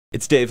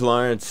It's Dave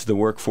Lawrence, the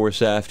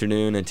Workforce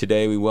Afternoon, and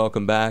today we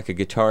welcome back a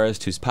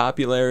guitarist whose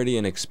popularity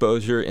and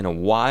exposure in a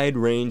wide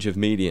range of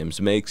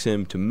mediums makes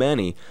him, to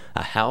many,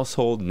 a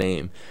household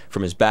name.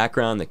 From his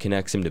background that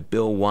connects him to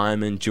Bill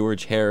Wyman,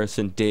 George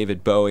Harrison,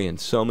 David Bowie, and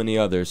so many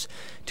others,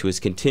 to his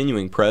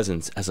continuing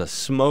presence as a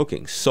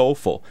smoking,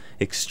 soulful,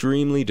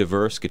 extremely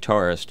diverse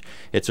guitarist,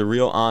 it's a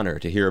real honor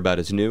to hear about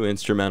his new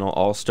instrumental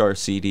all-star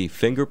CD,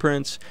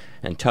 Fingerprints,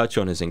 and touch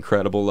on his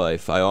incredible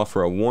life. I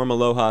offer a warm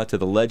aloha to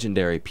the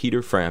legendary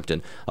Peter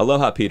Frampton.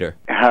 Aloha, Peter.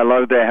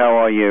 Hello there, how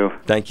are you?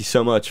 Thank you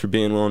so much for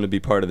being willing to be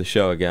part of the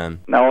show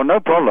again. No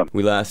problem.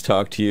 We last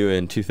talked to you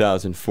in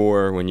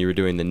 2004 when you were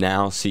doing the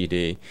Now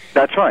CD.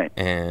 That's right.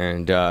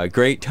 And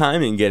great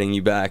timing getting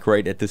you back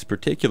right at this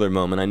particular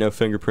moment. I know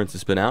Fingerprints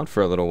has been out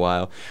for a little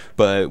while,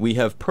 but we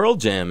have Pearl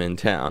Jam in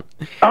town.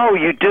 Oh,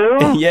 you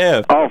do?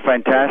 Yeah. Oh,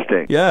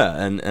 fantastic. Yeah,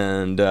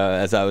 and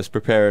as I was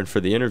preparing for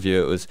the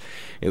interview,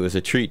 it was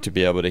a treat to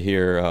be able to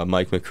hear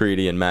Mike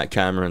McCready and Matt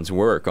Cameron's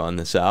work on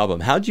this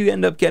album. How'd you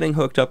end up getting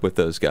hooked up with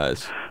those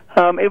guys?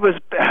 It was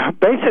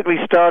basically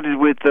started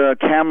with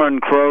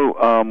Cameron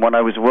Crowe when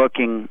I was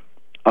working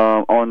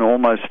on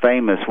Almost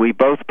Famous. We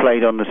both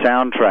played on the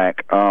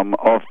soundtrack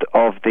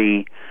of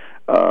the.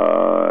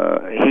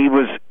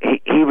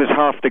 He was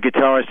half the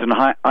guitarist and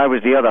I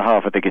was the other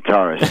half of the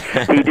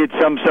guitarist. He did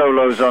some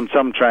solos on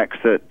some tracks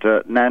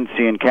that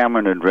Nancy and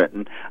Cameron had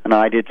written, and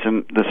I did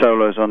the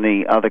solos on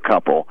the other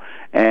couple.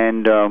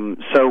 And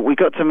so we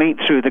got to meet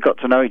they got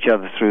to know each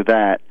other through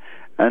that.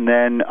 And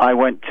then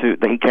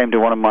he came to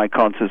one of my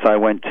concerts. I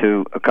went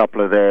to a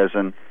couple of theirs,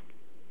 and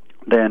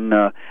then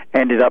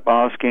ended up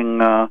asking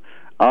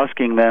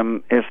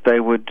them if they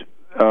would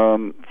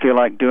feel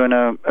like doing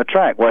a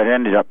track. Well, it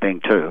ended up being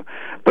two,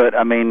 but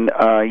I mean,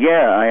 I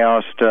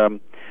asked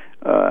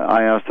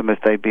them if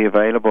they'd be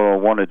available or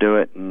want to do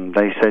it, and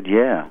they said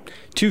yeah.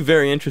 Two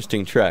very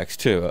interesting tracks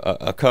too.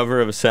 A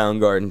cover of a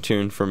Soundgarden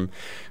tune from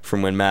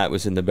when Matt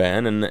was in the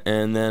band,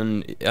 and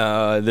then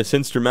this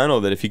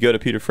instrumental that if you go to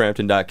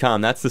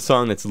peterframpton.com, that's the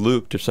song that's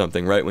looped or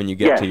something right when you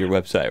get to your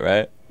website,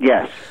 right?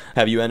 Yes.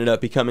 Have you ended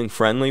up becoming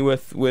friendly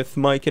with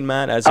Mike and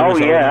Matt as a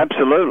result? Oh yeah,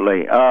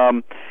 absolutely.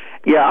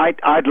 Yeah,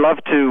 I'd love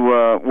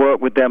to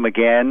work with them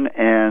again,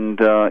 and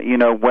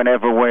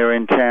whenever we're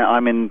in town,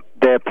 I'm in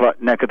their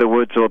neck of the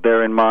woods or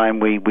they're in mine,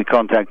 we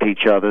contact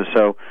each other.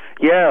 So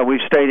yeah, we've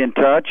stayed in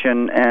touch,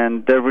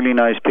 and they're really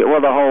nice people.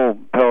 Well, the whole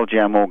Pearl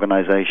Jam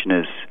organization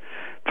is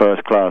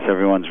first class.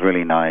 Everyone's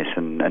really nice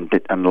and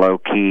low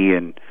key,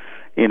 and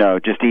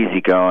just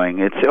easygoing.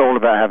 It's all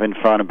about having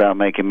fun, about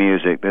making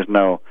music. There's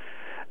no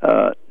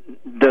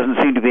doesn't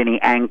seem to be any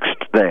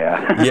angst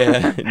there.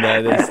 Yeah,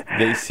 no,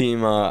 they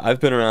seem, I've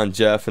been around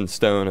Jeff and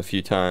Stone a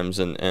few times,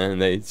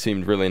 and they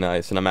seemed really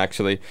nice, and I'm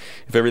actually,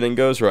 if everything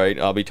goes right,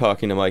 I'll be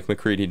talking to Mike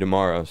McCready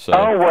tomorrow. So.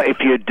 Oh, well, if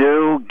you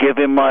do, give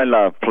him my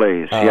love,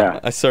 please.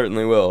 Yeah, I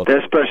certainly will.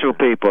 They're special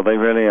people, they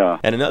really are.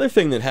 And another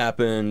thing that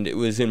happened, it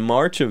was in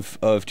March of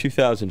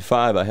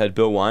 2005, I had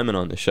Bill Wyman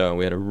on the show.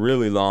 We had a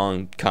really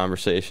long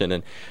conversation,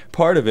 and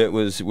part of it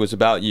was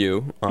about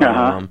you,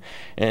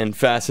 and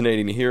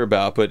fascinating to hear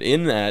about, but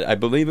in that, I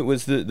believe it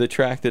was the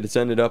track that it's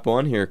ended up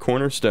on here,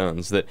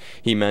 Cornerstones, that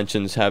he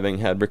mentions having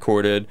had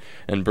recorded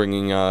and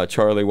bringing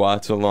Charlie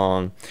Watts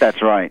along. That's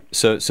right.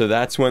 So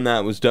that's when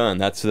that was done.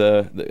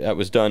 That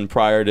was done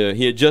prior to,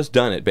 he had just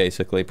done it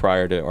basically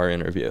prior to our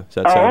interview. Does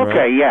that sound right?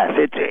 Okay, yes.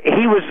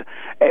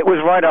 It was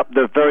right up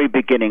the very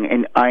beginning,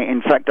 and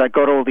in fact I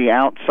got all the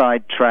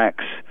outside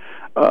tracks.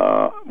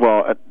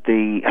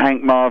 The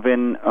Hank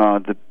Marvin,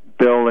 the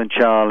Bill and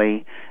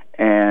Charlie,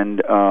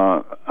 and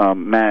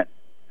Matt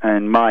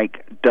and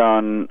Mike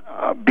done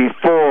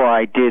before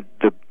I did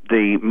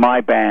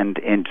my band,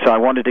 and so I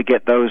wanted to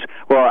get those.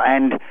 Well,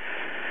 and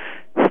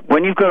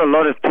when you've got a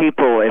lot of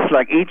people, it's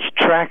like each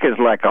track is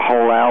like a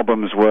whole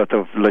album's worth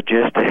of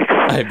logistics.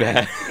 I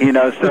bet.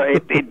 So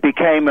it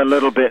became a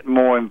little bit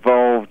more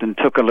involved and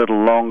took a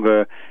little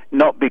longer,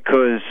 not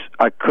because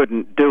I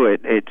couldn't do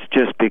it, it's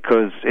just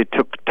because it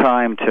took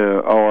time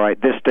to, all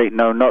right, this date,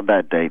 no, not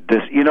that date,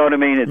 this, you know what I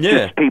mean? It's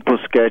just people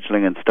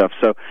scheduling and stuff,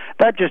 so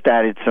that just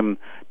added some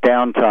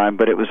downtime,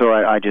 but it was all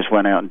right. I just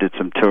went out and did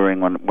some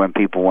touring when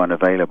people weren't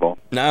available.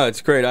 No,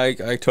 it's great.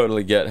 I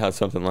totally get how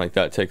something like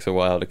that takes a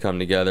while to come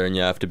together, and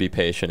you have to be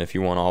patient if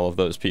you want all of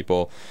those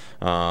people.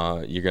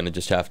 You're going to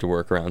just have to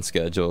work around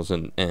schedules,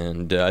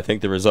 and I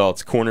think the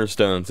results,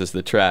 Cornerstones is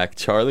the track,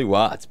 Charlie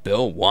Watts,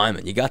 Bill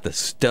Wyman, you got the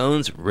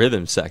Stones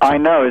rhythm section. I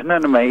know, isn't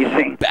that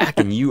amazing?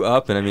 Backing you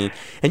up, and I mean,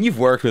 and you've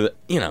worked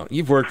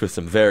with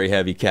some very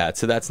heavy cats,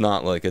 so that's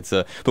not like it's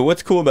a, but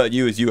what's cool about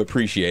you is you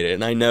appreciate it,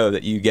 and I know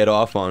that you get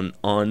off on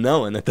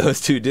knowing that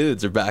those two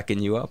dudes are backing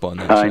you up on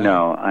that show.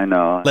 I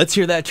know. Let's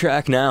hear that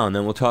track now, and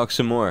then we'll talk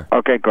some more.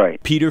 Okay,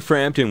 great. Peter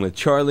Frampton with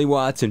Charlie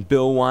Watts and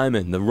Bill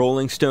Wyman, the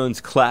Rolling Stones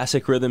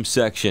classic rhythm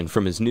section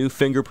from his new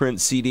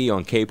Fingerprint CD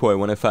on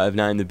KPOI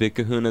 105.9 The Big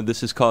Kahuna.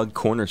 This is called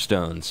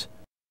Cornerstones.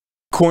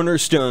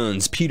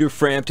 Cornerstones, Peter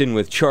Frampton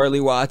with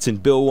Charlie Watts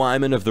and Bill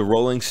Wyman of the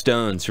Rolling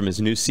Stones from his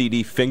new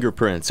CD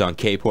Fingerprints on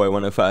KPOI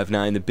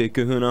 105.9, the Big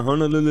Kahuna,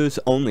 Honolulu's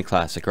only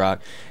classic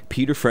rock.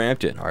 Peter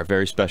Frampton, our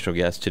very special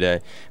guest today.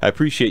 I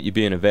appreciate you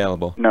being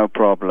available. No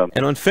problem.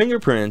 And on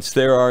Fingerprints,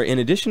 there are, in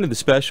addition to the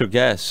special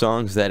guest,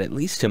 songs that, at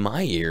least to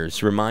my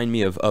ears, remind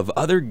me of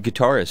other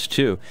guitarists,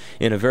 too,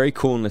 in a very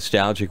cool,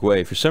 nostalgic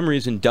way. For some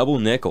reason, Double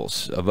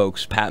Nickels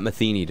evokes Pat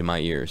Metheny to my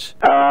ears.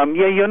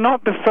 Yeah, you're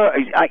not the first.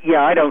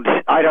 Yeah, I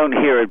don't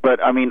hear it,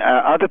 but I mean,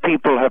 other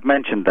people have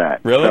mentioned that.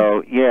 Really?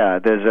 So yeah,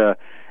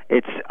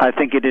 I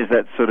think it is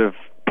that sort of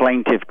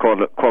plaintive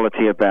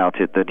quality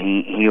about it that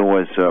he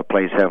always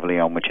plays heavily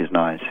on, which is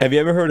nice. Have you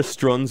ever heard of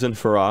Strunz and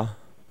Farah?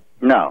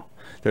 No.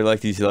 They're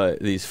like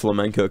these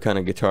flamenco kind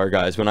of guitar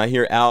guys. When I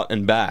hear Out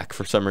and Back,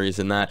 for some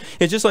reason, that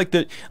it's just like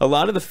a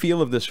lot of the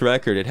feel of this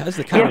record. It has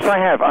the kind of... Yes, I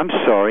have. I'm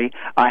sorry.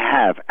 I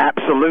have.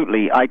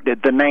 Absolutely.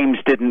 The names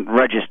didn't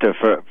register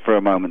for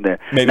a moment there.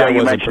 Maybe now I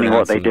you're wasn't mentioning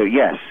what they do.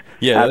 Yes.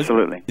 Yeah,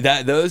 absolutely.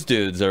 Those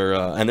dudes are,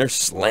 and they're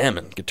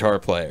slamming guitar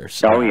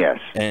players. Oh, yes.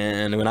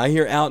 And when I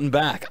hear Out and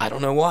Back, I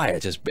don't know why,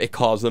 it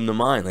calls them to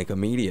mind, like,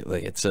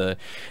 immediately. It's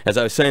as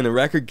I was saying, the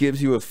record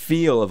gives you a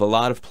feel of a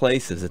lot of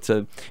places.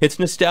 It's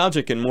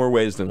nostalgic in more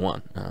ways than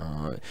one,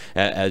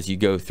 as you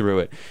go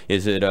through it.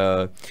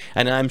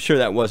 And I'm sure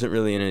that wasn't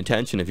really an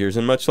intention of yours,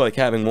 and much like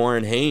having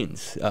Warren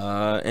Haynes,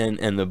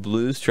 and the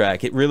blues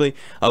track, it really,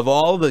 of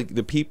all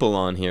the people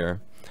on here,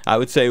 I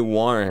would say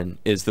Warren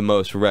is the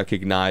most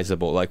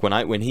recognizable. Like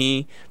when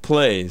he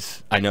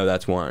plays, I know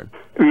that's Warren.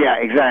 Yeah,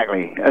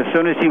 exactly. As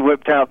soon as he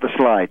whipped out the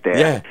slide there.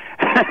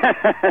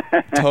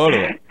 Yeah.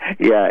 Totally.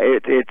 Yeah,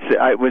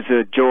 it was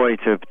a joy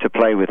to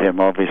play with him,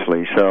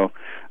 obviously. So,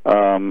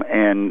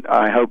 and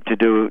I hope to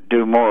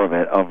do more of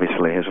it,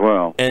 obviously, as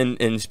well.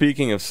 And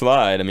speaking of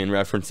slide, I mean,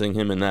 referencing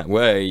him in that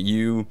way,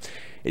 you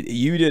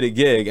did a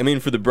gig. I mean,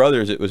 for the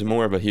brothers, it was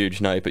more of a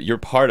huge night, but you're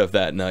part of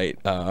that night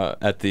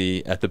at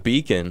the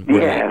Beacon,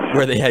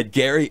 where they had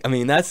Gary. I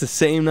mean, that's the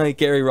same night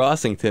Gary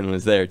Rossington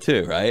was there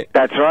too, right?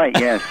 That's right.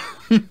 Yes.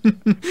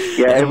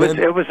 Yeah,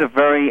 it was a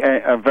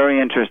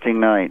very interesting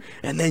night.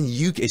 And then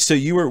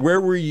where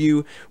were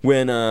you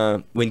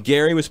when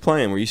Gary was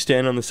playing? Were you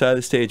standing on the side of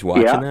the stage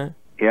watching that?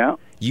 Yeah.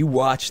 You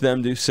watched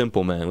them do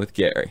Simple Man with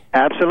Gary.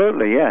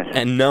 Absolutely, yes.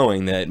 And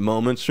knowing that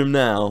moments from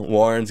now,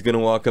 Warren's going to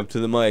walk up to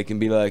the mic and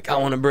be like, I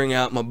want to bring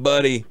out my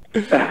buddy,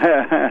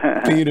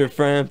 Peter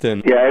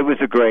Frampton. Yeah, it was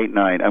a great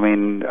night. I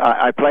mean,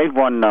 I played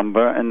one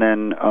number, and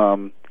then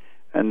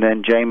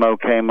J-Mo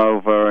came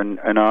over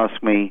and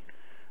asked me,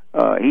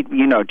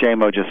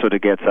 J-Mo just sort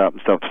of gets up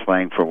and stops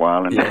playing for a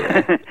while,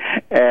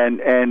 and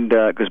and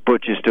because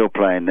Butch is still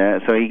playing there,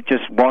 so he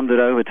just wandered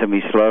over to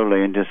me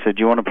slowly and just said,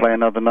 "Do you want to play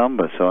another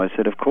number?" So I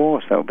said, "Of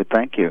course, that would be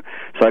thank you."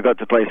 So I got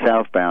to play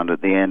Southbound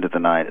at the end of the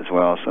night as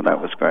well, so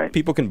that was great.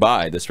 People can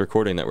buy this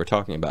recording that we're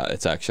talking about.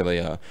 It's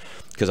actually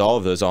because all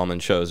of those Allman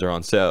shows are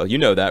on sale. You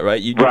know that,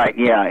 right? Right,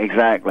 yeah,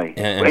 exactly.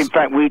 In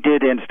fact, we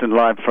did Instant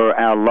Live for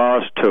our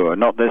last tour,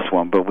 not this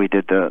one, but we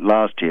did the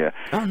last year.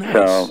 Oh, nice.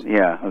 So,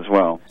 yeah, as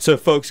well. So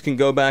folks can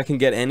go back and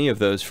get any of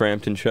those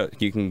Frampton shows.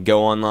 You can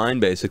go online,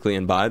 basically,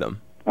 and buy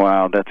them.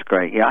 Wow, that's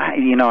great. Yeah,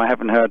 I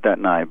haven't heard that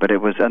night, but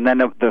it was, and then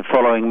the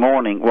following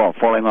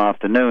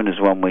afternoon is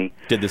when we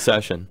did the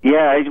session.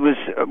 Yeah, it was,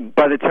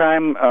 by the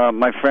time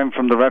my friend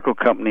from the record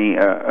company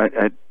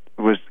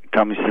was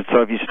coming, he said, "So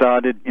have you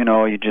started,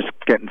 are you just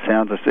getting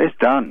sounds?" I said, "It's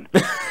done."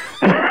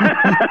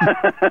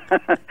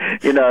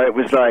 It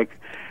was like,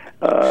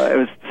 it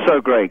was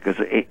so great, because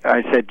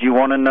I said, "Do you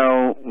want to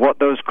know what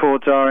those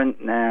chords are?" And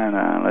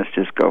no, let's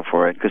just go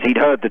for it, because he'd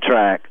heard the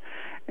track.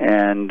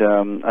 And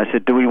I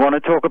said, "Do we want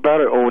to talk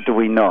about it, or do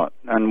we not?"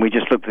 And we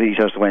just looked at each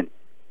other and went,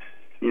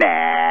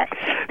 "Nah."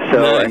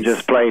 So, nice. And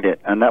just played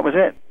it, and that was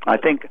it. I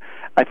think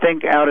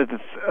out of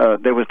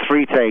there was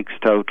 3 takes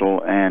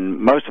total, and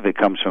most of it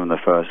comes from the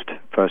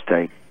first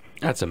take.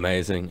 That's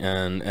amazing,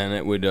 and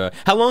it would.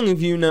 How long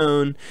have you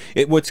known?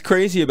 What's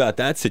crazy about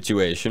that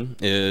situation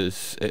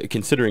is,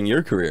 considering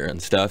your career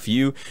and stuff, did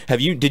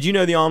you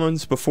know the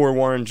Allmans before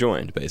Warren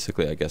joined?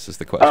 Basically, I guess is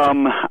the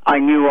question. I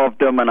knew of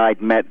them, and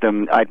I'd met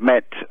them. I'd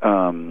met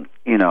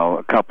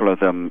a couple of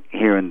them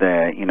here and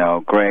there.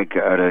 Greg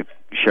at a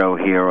show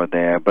here or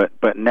there, but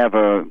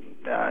never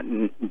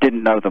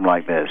didn't know them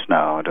like this.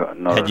 No,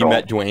 not Had at you all.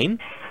 met Dwayne?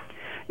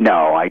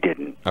 No, I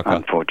didn't. Okay.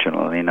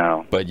 Unfortunately,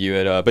 no. But you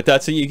had, but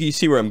that's you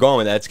see where I'm going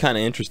with that. It's kind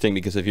of interesting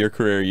because of your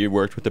career. You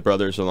worked with the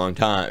brothers a long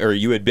time, or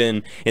you had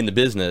been in the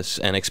business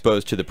and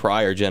exposed to the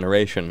prior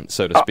generation,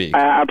 so to speak.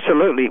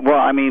 Absolutely. Well,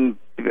 I mean,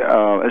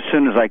 as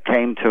soon as I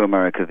came to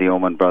America, the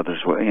Allman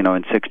Brothers were, in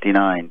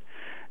 '69,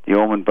 the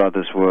Allman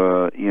Brothers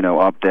were,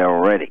 up there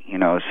already.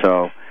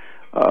 So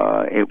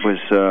it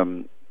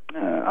was.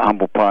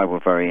 Humble Pie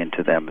were very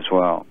into them as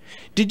well.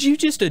 Did you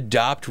just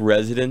adopt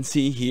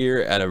residency here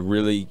at a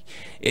really?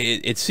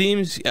 It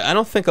seems I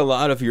don't think a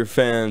lot of your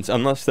fans,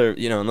 unless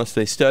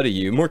they study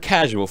you, more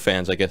casual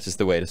fans, I guess is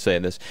the way to say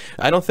this.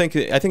 I think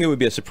it would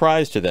be a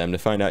surprise to them to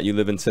find out you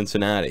live in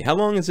Cincinnati. How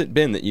long has it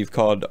been that you've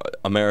called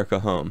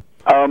America home?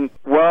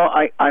 Well,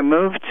 I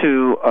moved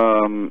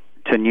to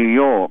to New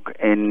York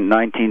in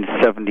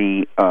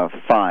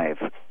 1975,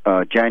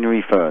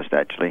 January 1st,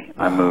 actually.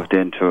 I moved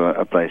into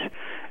a place.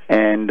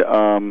 And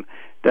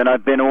then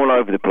I've been all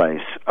over the place,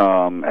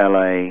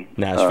 L.A.,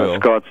 Nashville.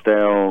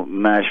 Scottsdale,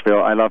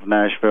 Nashville. I love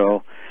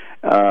Nashville.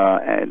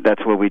 And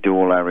that's where we do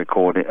all our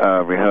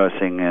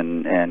rehearsing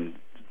and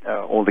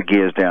all the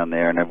gears down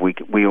there, and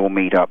we all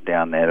meet up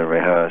down there to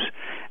rehearse.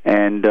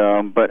 And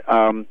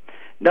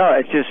no,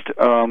 it's just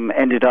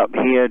ended up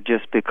here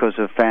just because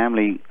of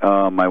family.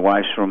 My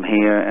wife's from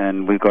here,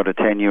 and we've got a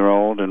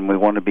 10-year-old, and we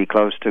want to be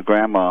close to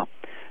Grandma.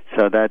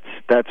 So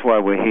that's why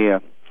we're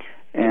here,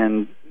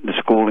 and the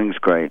schooling's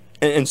great.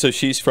 And so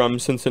she's from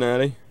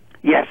Cincinnati?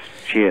 Yes,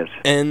 she is.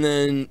 And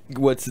then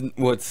what's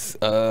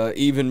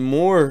even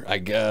more, I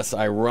guess,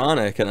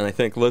 ironic, and I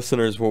think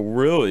listeners will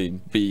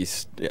really be,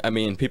 I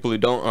mean, people who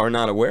are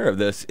not aware of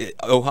this,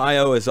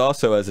 Ohio is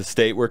also as a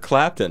state where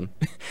Clapton,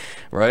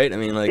 right? I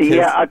mean, like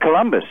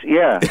Columbus,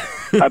 yeah.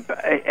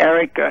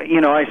 Eric,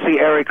 I see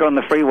Eric on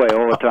the freeway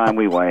all the time.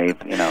 We wave,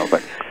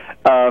 but.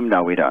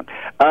 No, we don't.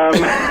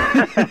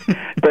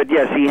 But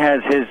yes, he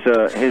has his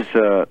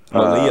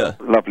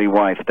lovely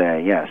wife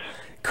there. Yes.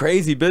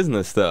 Crazy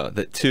business, though,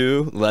 that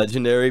two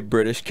legendary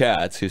British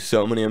cats who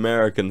so many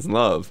Americans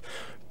love,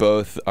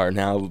 both are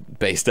now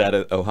based out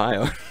of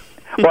Ohio.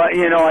 Well,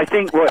 I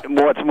think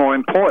what's more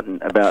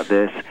important about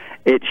this,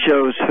 it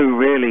shows who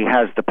really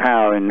has the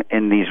power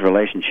in these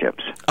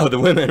relationships. Oh, the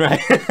women,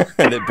 right?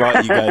 And it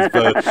brought you guys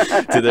both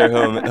to their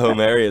home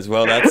areas.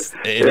 Well,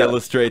 it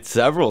illustrates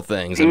several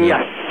things. I mean,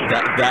 yes.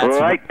 That's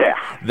right there.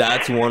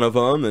 That's one of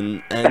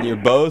them, and you're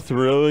both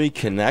really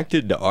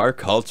connected to our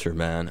culture,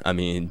 man. I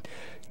mean,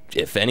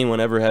 if anyone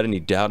ever had any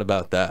doubt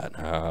about that.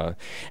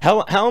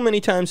 How many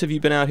times have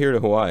you been out here to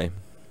Hawaii?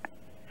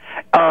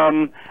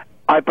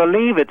 I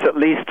believe it's at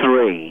least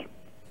 3.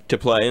 To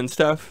play and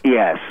stuff?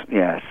 Yes.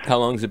 How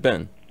long's it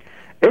been?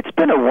 It's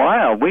been a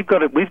while. We've got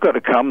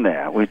to come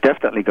there. We've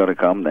definitely got to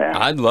come there.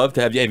 I'd love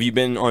to have you. Have you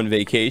been on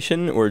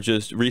vacation or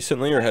just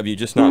recently, or have you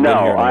just not been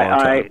here in a long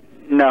time?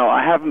 No,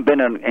 I haven't been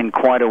in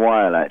quite a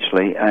while,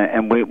 actually,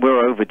 and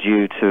we're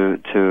overdue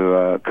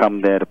to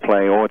come there to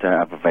play or to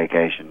have a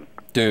vacation.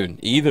 Dude,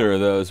 either of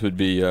those would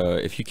be,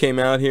 if you came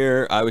out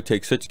here, I would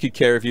take such good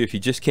care of you. If you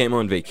just came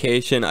on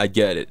vacation, I'd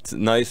get it. It's a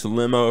nice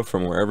limo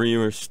from wherever you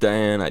were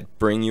staying. I'd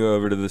bring you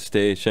over to the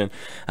station.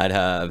 I'd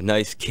have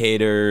nice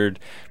catered,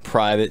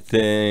 private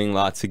thing,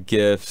 lots of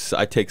gifts.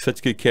 I'd take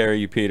such good care of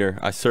you, Peter.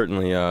 I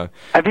certainly,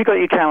 Have you got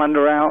your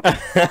calendar out?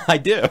 I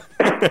do.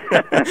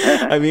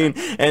 I mean,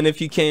 and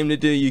if you came to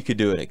you could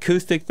do an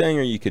acoustic thing,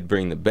 or you could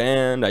bring the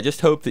band. I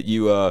just hope that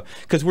you,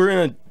 because we're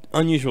in a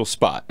unusual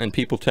spot, and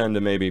people tend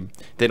to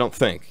they don't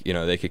think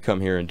they could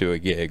come here and do a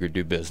gig or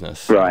do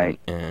business, right?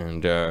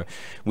 And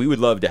we would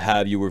love to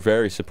have you. We're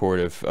very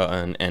supportive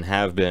and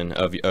have been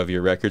of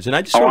your records, and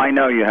I just I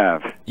know you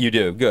have. You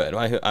do good.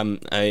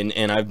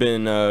 And I've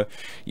been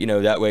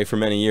that way for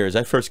many years.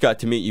 I first got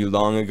to meet you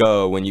long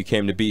ago when you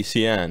came to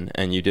BCN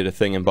and you did a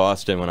thing in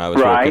Boston when I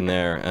was working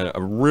there,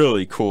 a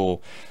really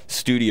cool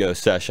studio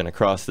session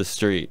across the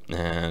street,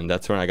 and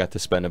that's when I got to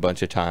spend a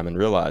bunch of time and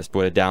realized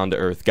what a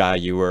down-to-earth guy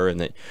you were, and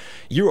that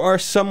you are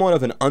somewhat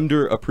of an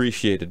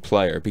underappreciated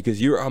player,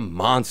 because you're a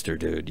monster,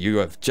 dude. You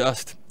have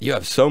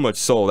so much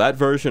soul. That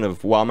version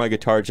of While My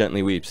Guitar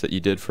Gently Weeps that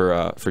you did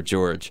for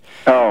George.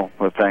 Oh,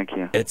 well, thank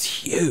you. It's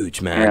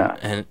huge, man. Yeah.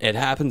 And it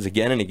happens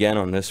again and again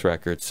on this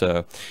record.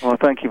 So. Well,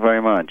 thank you very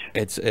much.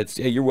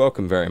 You're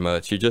welcome very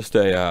much. You're just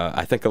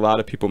I think a lot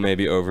of people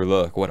maybe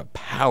overlook what a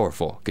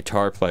powerful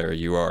guitar player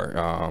you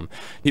are.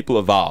 People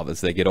evolve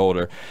as they get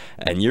older,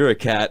 and you're a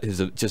cat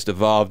who's just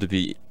evolved to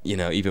be,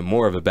 even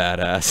more of a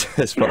badass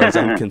as far as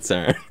I'm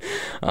concerned.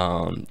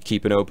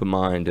 Keep an open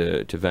mind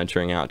to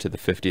venturing out to the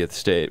 50th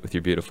state with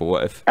your beautiful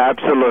wife.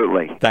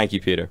 Absolutely. Thank you,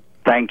 Peter.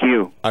 Thank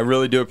you. I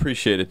really do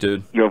appreciate it,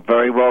 dude. You're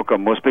very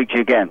welcome. We'll speak to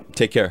you again.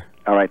 Take care.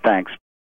 All right, thanks.